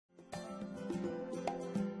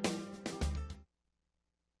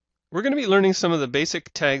We're going to be learning some of the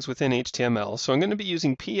basic tags within HTML, so I'm going to be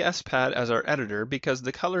using PSPad as our editor because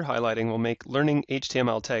the color highlighting will make learning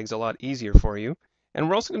HTML tags a lot easier for you. And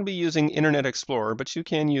we're also going to be using Internet Explorer, but you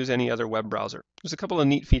can use any other web browser. There's a couple of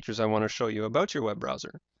neat features I want to show you about your web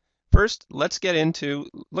browser. First, let's get into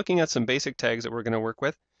looking at some basic tags that we're going to work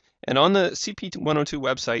with. And on the CP102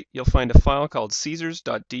 website, you'll find a file called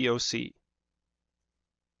caesars.doc.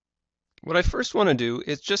 What I first want to do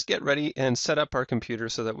is just get ready and set up our computer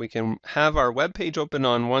so that we can have our web page open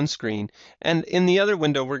on one screen, and in the other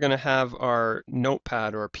window we're going to have our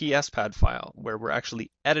notepad or PSPad file where we're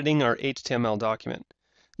actually editing our HTML document.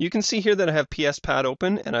 You can see here that I have PSPad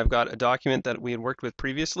open and I've got a document that we had worked with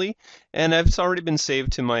previously, and it's already been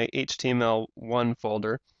saved to my HTML1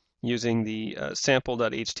 folder using the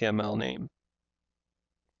sample.html name.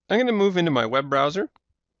 I'm going to move into my web browser.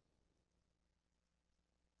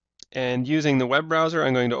 And using the web browser,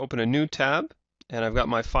 I'm going to open a new tab, and I've got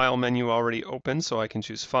my file menu already open, so I can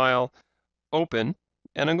choose File, Open,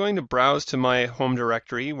 and I'm going to browse to my home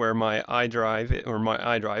directory where my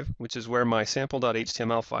iDrive, which is where my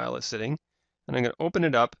sample.html file is sitting, and I'm going to open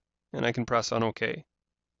it up, and I can press on OK.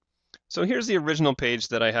 So here's the original page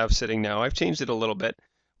that I have sitting now. I've changed it a little bit.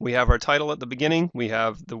 We have our title at the beginning, we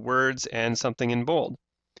have the words and something in bold.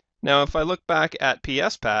 Now if I look back at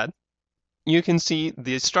PSPad, you can see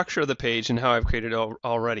the structure of the page and how I've created it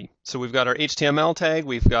already. So we've got our HTML tag,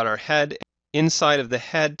 we've got our head. Inside of the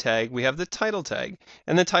head tag, we have the title tag,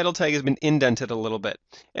 and the title tag has been indented a little bit.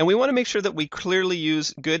 And we want to make sure that we clearly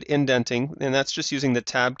use good indenting, and that's just using the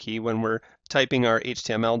tab key when we're typing our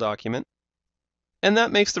HTML document. And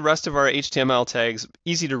that makes the rest of our HTML tags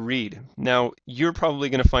easy to read. Now, you're probably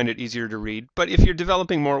going to find it easier to read, but if you're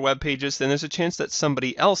developing more web pages, then there's a chance that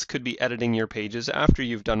somebody else could be editing your pages after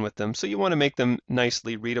you've done with them. So you want to make them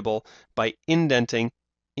nicely readable by indenting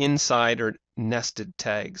inside or nested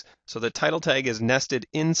tags. So the title tag is nested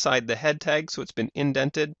inside the head tag, so it's been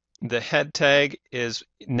indented. The head tag is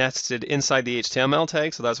nested inside the HTML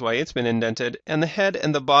tag, so that's why it's been indented. And the head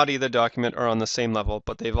and the body of the document are on the same level,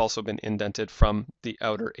 but they've also been indented from the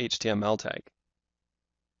outer HTML tag.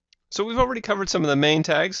 So we've already covered some of the main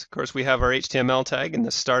tags. Of course, we have our HTML tag and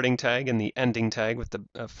the starting tag and the ending tag with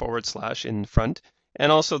the forward slash in front.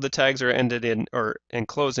 And also the tags are ended in or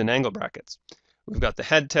enclosed in angle brackets. We've got the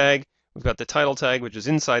head tag, we've got the title tag, which is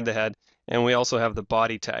inside the head, and we also have the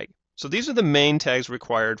body tag. So these are the main tags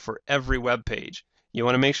required for every web page. You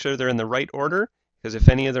want to make sure they're in the right order, because if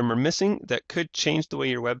any of them are missing, that could change the way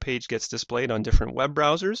your web page gets displayed on different web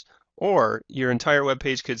browsers, or your entire web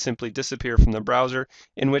page could simply disappear from the browser,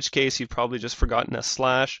 in which case you've probably just forgotten a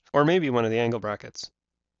slash or maybe one of the angle brackets.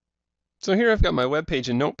 So here I've got my web page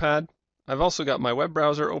in Notepad. I've also got my web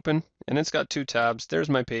browser open, and it's got two tabs. There's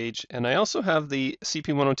my page, and I also have the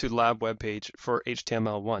CP102 lab web page for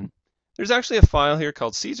HTML1. There's actually a file here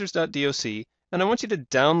called caesars.doc, and I want you to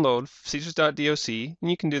download caesars.doc, and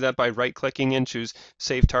you can do that by right-clicking and choose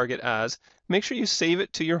Save Target As. Make sure you save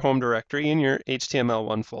it to your home directory in your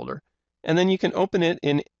HTML1 folder, and then you can open it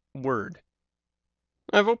in Word.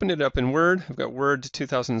 I've opened it up in Word. I've got Word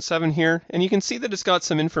 2007 here, and you can see that it's got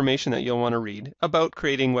some information that you'll want to read about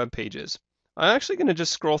creating web pages. I'm actually going to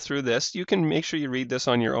just scroll through this. You can make sure you read this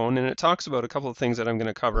on your own, and it talks about a couple of things that I'm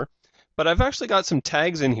going to cover. But I've actually got some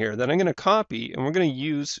tags in here that I'm going to copy and we're going to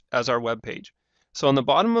use as our web page. So on the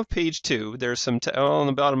bottom of page 2, there's some, on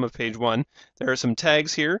the bottom of page 1, there are some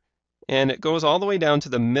tags here, and it goes all the way down to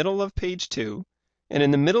the middle of page 2. And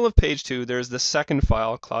in the middle of page 2, there's the second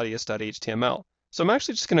file, claudius.html. So I'm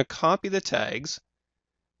actually just going to copy the tags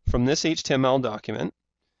from this HTML document,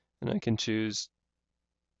 and I can choose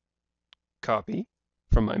Copy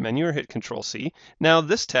from my menu or hit Control-C. Now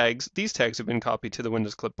these tags have been copied to the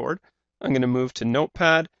Windows clipboard. I'm going to move to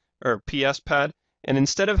Notepad or PSPad, and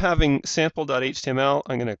instead of having sample.html,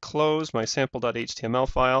 I'm going to close my sample.html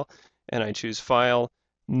file, and I choose File,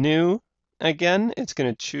 New. Again, I'm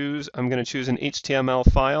going to choose an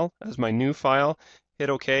HTML file as my new file.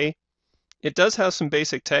 Hit OK. It does have some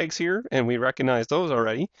basic tags here, and we recognize those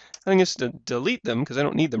already. I'm just going to delete them because I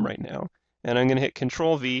don't need them right now. And I'm going to hit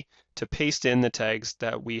Control-V to paste in the tags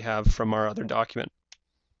that we have from our other document.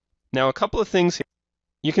 Now, a couple of things here.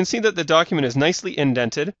 You can see that the document is nicely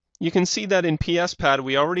indented. You can see that in PSPad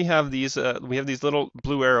we already have these little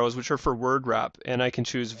blue arrows which are for word wrap, and I can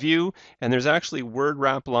choose View, and there's actually word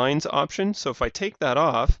wrap lines option. So if I take that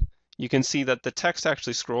off, you can see that the text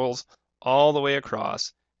actually scrolls all the way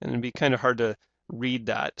across, and it'd be kind of hard to read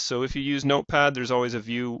that. So if you use Notepad, there's always a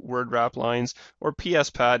view word wrap lines, or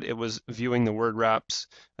PSPad, it was viewing the word wraps.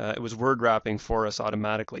 It was word wrapping for us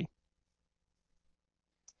automatically.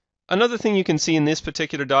 Another thing you can see in this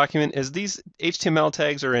particular document is these HTML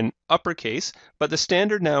tags are in uppercase, but the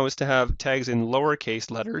standard now is to have tags in lowercase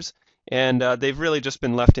letters, and they've really just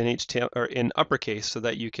been left in HTML or in uppercase so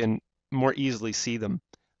that you can more easily see them.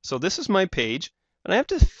 So this is my page, and I have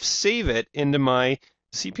to save it into my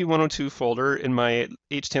CP102 folder in my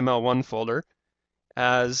HTML1 folder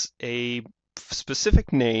as a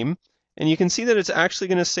specific name, and you can see that it's actually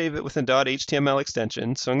going to save it with a .html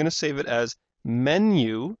extension. So I'm going to save it as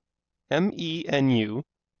menu, menu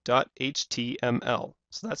 .html.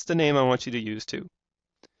 So that's the name I want you to use too.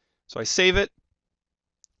 So I save it.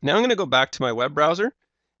 Now I'm going to go back to my web browser,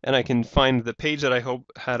 and I can find the page that I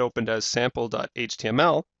had opened as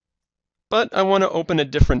sample.html, but I want to open a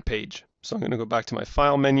different page. So I'm going to go back to my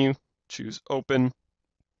file menu, choose open,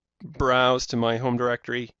 browse to my home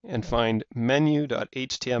directory, and find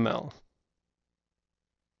menu.html.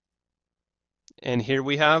 And here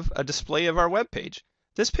we have a display of our web page.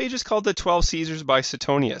 This page is called the 12 Caesars by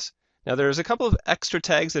Suetonius. Now there's a couple of extra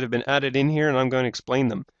tags that have been added in here, and I'm going to explain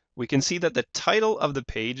them. We can see that the title of the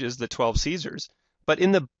page is the 12 Caesars, but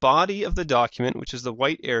in the body of the document, which is the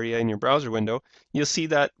white area in your browser window, you'll see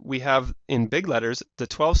that we have in big letters the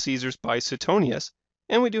 12 Caesars by Suetonius,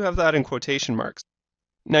 and we do have that in quotation marks.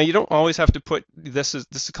 Now you don't always have to put, this is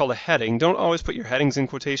called a heading, don't always put your headings in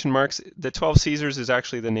quotation marks. The 12 Caesars is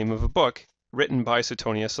actually the name of a book written by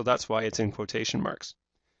Suetonius, so that's why it's in quotation marks.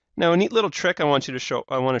 Now a neat little trick I want to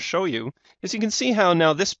show you is you can see how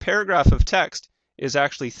now this paragraph of text is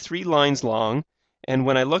actually 3 lines long, and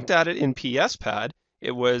when I looked at it in PSPad,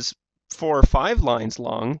 it was 4 or 5 lines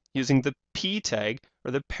long using the P tag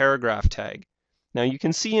or the paragraph tag. Now you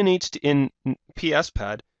can see in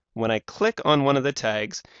PSPad, when I click on one of the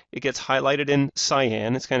tags, it gets highlighted in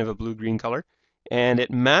cyan, it's kind of a blue-green color, and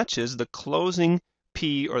it matches the closing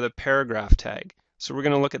P or the paragraph tag. So we're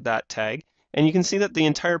going to look at that tag, and you can see that the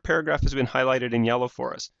entire paragraph has been highlighted in yellow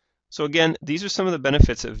for us. So again, these are some of the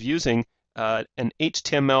benefits of using an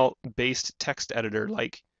HTML-based text editor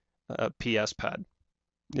like PSPad.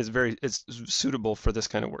 It's suitable for this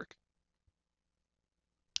kind of work.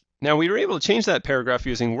 Now we were able to change that paragraph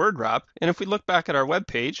using word wrap, and if we look back at our web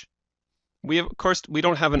page, of course, we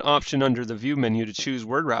don't have an option under the view menu to choose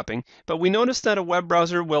word wrapping, but we notice that a web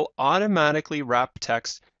browser will automatically wrap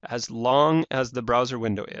text as long as the browser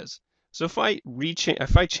window is. So if I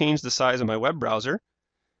change the size of my web browser,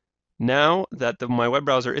 now that my web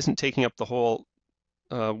browser isn't taking up the whole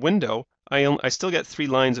window, I still get 3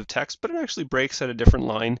 lines of text, but it actually breaks at a different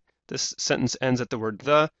line. This sentence ends at the word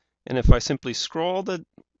the, and if I simply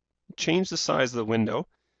change the size of the window,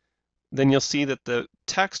 then you'll see that the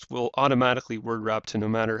text will automatically word wrap to no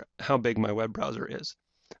matter how big my web browser is.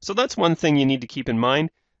 So that's one thing you need to keep in mind,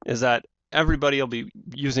 is that everybody will be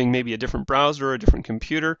using maybe a different browser or a different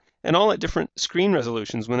computer, and all at different screen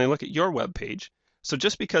resolutions when they look at your web page. So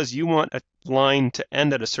just because you want a line to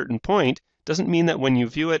end at a certain point doesn't mean that when you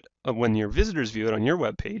view it, when your visitors view it on your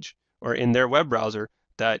web page or in their web browser,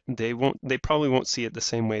 that they probably won't see it the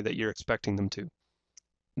same way that you're expecting them to.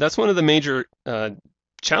 That's one of the major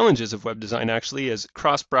challenges of web design, actually, is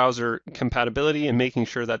cross-browser compatibility and making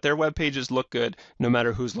sure that their web pages look good no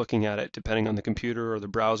matter who's looking at it, depending on the computer or the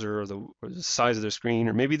browser or the size of their screen,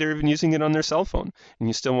 or maybe they're even using it on their cell phone, and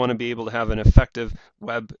you still want to be able to have an effective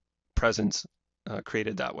web presence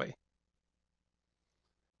created that way.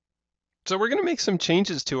 So we're going to make some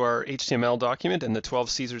changes to our HTML document and the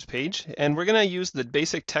 12 Caesars page, and we're going to use the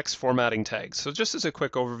basic text formatting tags. So just as a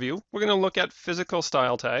quick overview, we're going to look at physical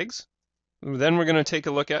style tags. Then we're going to take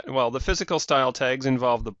a look at, well, the physical style tags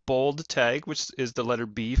involve the bold tag, which is the letter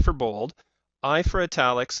B for bold, I for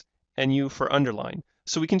italics, and U for underline.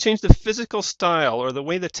 So we can change the physical style or the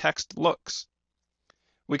way the text looks.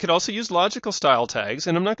 We could also use logical style tags,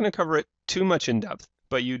 and I'm not going to cover it too much in depth,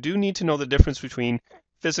 but you do need to know the difference between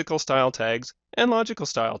physical style tags and logical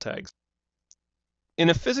style tags. In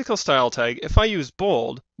a physical style tag, if I use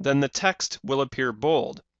bold, then the text will appear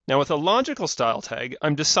bold. Now with a logical style tag,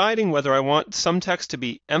 I'm deciding whether I want some text to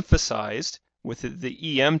be emphasized with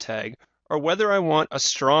the EM tag or whether I want a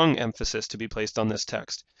strong emphasis to be placed on this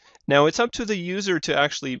text. Now it's up to the user to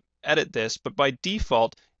actually edit this, but by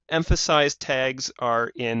default, emphasized tags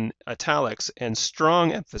are in italics and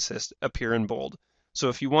strong emphasis appear in bold. So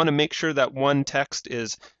if you want to make sure that one text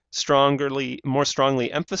is more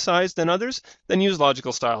strongly emphasized than others, then use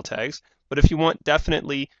logical style tags. But if you want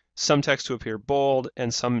definitely some text to appear bold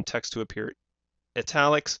and some text to appear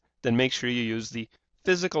italics, then make sure you use the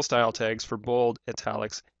physical style tags for bold,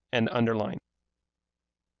 italics, and underline.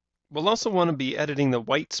 We'll also want to be editing the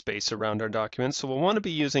white space around our document, so we'll want to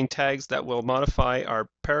be using tags that will modify our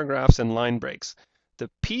paragraphs and line breaks. The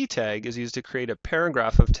P tag is used to create a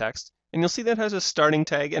paragraph of text, and you'll see that has a starting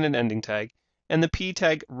tag and an ending tag, and the P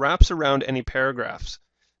tag wraps around any paragraphs.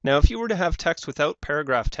 Now, if you were to have text without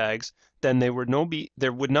paragraph tags, then there would not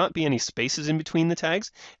be any spaces in between the tags,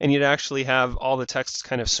 and you'd actually have all the text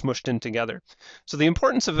kind of smushed in together. So the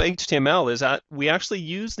importance of HTML is that we actually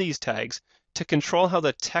use these tags to control how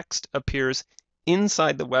the text appears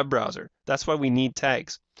inside the web browser. That's why we need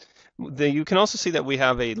tags. You can also see that we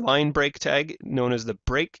have a line break tag known as the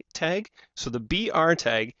break tag. So the BR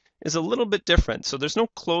tag is a little bit different. So there's no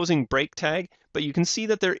closing break tag, but you can see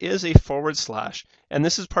that there is a /, and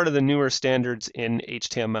this is part of the newer standards in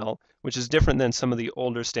HTML, which is different than some of the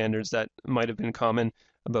older standards that might have been common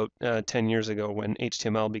about 10 years ago when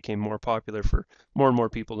HTML became more popular for more and more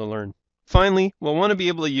people to learn. Finally, we'll want to be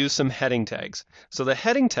able to use some heading tags. So the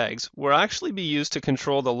heading tags will actually be used to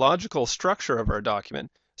control the logical structure of our document.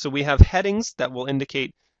 So we have headings that will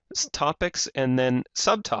indicate topics and then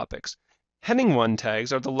subtopics. Heading 1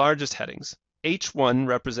 tags are the largest headings. H1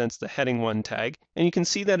 represents the heading 1 tag, and you can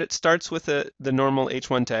see that it starts with the normal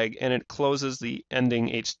H1 tag and it closes the ending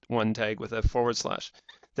H1 tag with a /.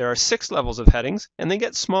 There are 6 levels of headings, and they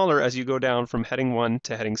get smaller as you go down from heading 1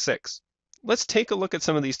 to heading 6. Let's take a look at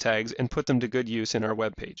some of these tags and put them to good use in our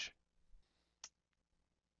web page.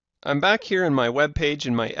 I'm back here in my web page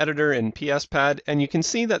in my editor in PSPad, and you can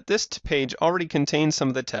see that this page already contains some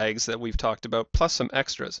of the tags that we've talked about, plus some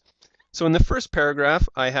extras. So in the first paragraph,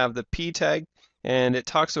 I have the P tag, and it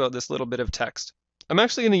talks about this little bit of text. I'm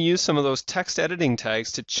actually going to use some of those text editing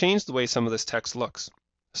tags to change the way some of this text looks.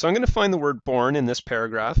 So I'm going to find the word born in this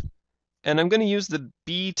paragraph, and I'm going to use the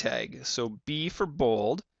B tag. So B for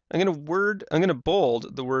bold. I'm going to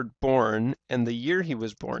bold the word born and the year he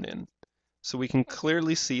was born in, so we can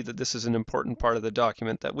clearly see that this is an important part of the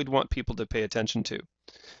document that we'd want people to pay attention to.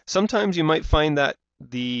 Sometimes you might find that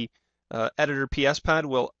the editor PSPad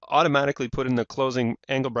will automatically put in the closing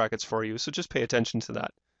angle brackets for you, so just pay attention to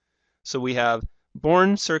that. So we have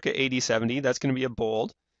born circa 80-70, that's going to be a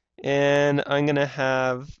bold, and I'm going to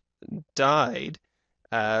have died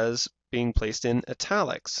as being placed in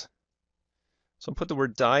italics. So I'll put the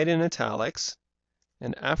word died in italics,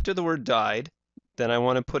 and after the word died, then I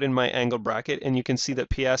want to put in my angle bracket, and you can see that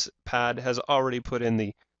PSPad has already put in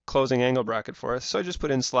the closing angle bracket for us, so I just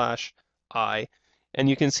put in /I, and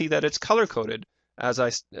you can see that it's color-coded as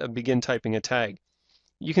I begin typing a tag.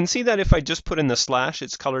 You can see that if I just put in the /,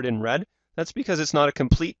 it's colored in red. That's because it's not a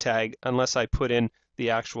complete tag unless I put in the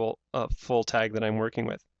actual full tag that I'm working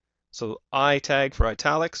with. So I tag for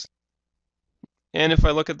italics, and if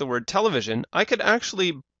I look at the word television, I could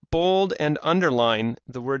actually bold and underline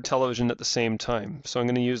the word television at the same time. So I'm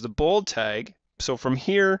going to use the bold tag. So from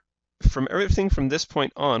here, from everything from this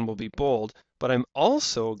point on will be bold, but I'm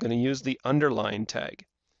also going to use the underline tag.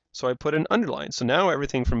 So I put an underline. So now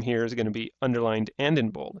everything from here is going to be underlined and in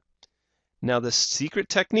bold. Now the secret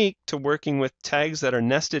technique to working with tags that are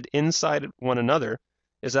nested inside one another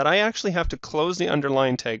is that I actually have to close the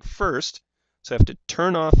underline tag first. So I have to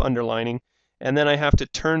turn off underlining, and then I have to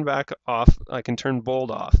turn back off. I can turn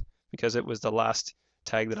bold off because it was the last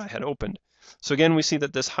tag that I had opened. So again, we see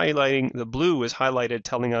that this highlighting, the blue is highlighted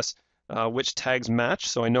telling us which tags match.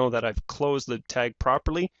 So I know that I've closed the tag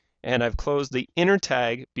properly, and I've closed the inner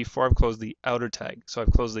tag before I've closed the outer tag. So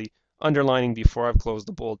I've closed the underlining before I've closed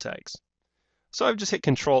the bold tags. So I've just hit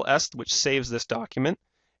Control S, which saves this document,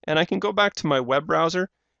 and I can go back to my web browser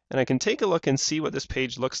and I can take a look and see what this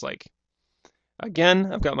page looks like.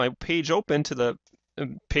 Again, I've got my page open to the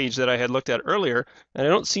page that I had looked at earlier, and I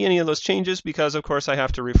don't see any of those changes because, of course, I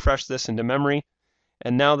have to refresh this into memory.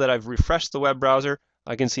 And now that I've refreshed the web browser,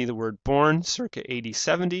 I can see the word born, circa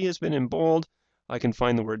 80-70, has been in bold. I can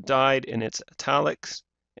find the word died in its italics,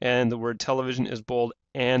 and the word television is bold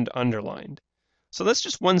and underlined. So that's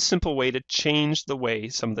just one simple way to change the way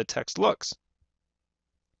some of the text looks.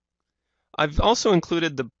 I've also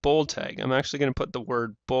included the bold tag. I'm actually going to put the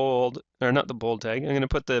word bold, or not the bold tag, I'm going to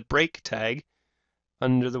put the break tag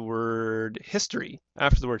under the word history,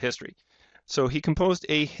 after the word history. So he composed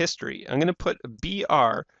a history. I'm going to put a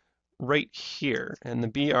BR right here, and the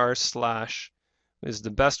BR / is the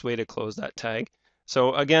best way to close that tag.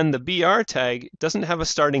 So again, the BR tag doesn't have a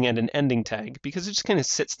starting and an ending tag because it just kind of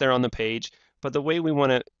sits there on the page, but the way we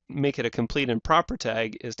want to make it a complete and proper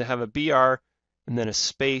tag is to have a BR and then a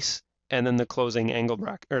space and then the closing angle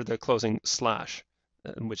bracket, or the closing /,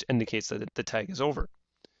 which indicates that the tag is over.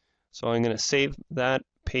 So I'm going to save that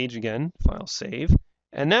page again, file save.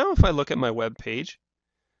 And now if I look at my web page,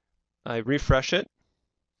 I refresh it,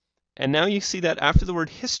 and now you see that after the word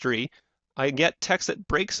history, I get text that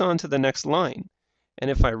breaks onto the next line.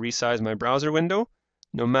 And if I resize my browser window,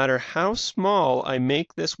 no matter how small I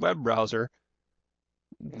make this web browser,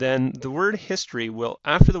 then the word history will,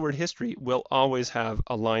 after the word history, will always have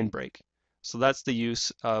a line break. So that's the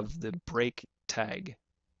use of the break tag.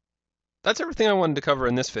 That's everything I wanted to cover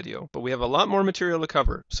in this video, but we have a lot more material to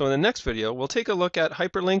cover. So in the next video, we'll take a look at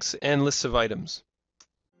hyperlinks and lists of items.